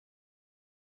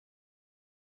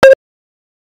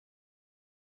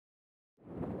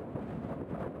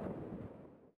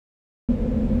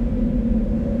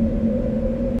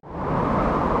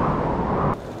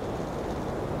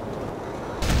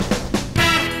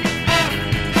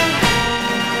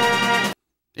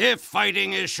If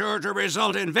fighting is sure to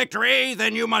result in victory,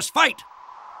 then you must fight.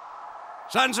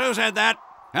 Sun Tzu said that,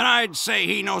 and I'd say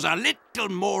he knows a little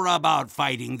more about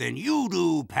fighting than you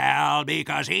do, pal,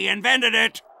 because he invented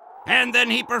it. And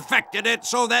then he perfected it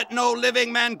so that no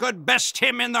living man could best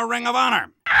him in the ring of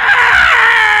honor.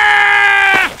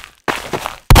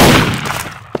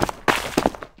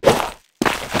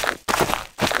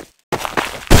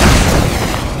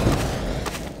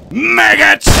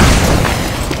 Maggots!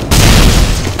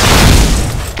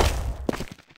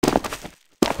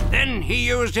 Then he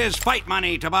used his fight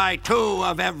money to buy 2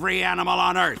 of every animal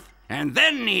on Earth. And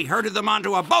then he herded them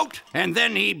onto a boat, and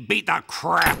then he beat the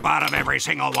crap out of every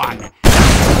single one.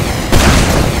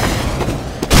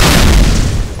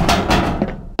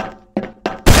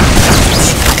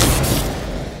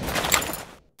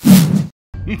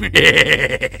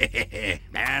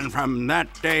 And from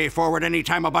that day forward,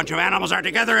 anytime a bunch of animals are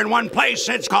together in one place,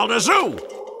 it's called a zoo.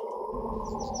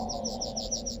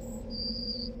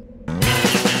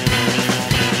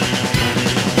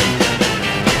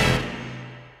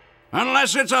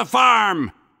 Unless it's a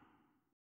farm.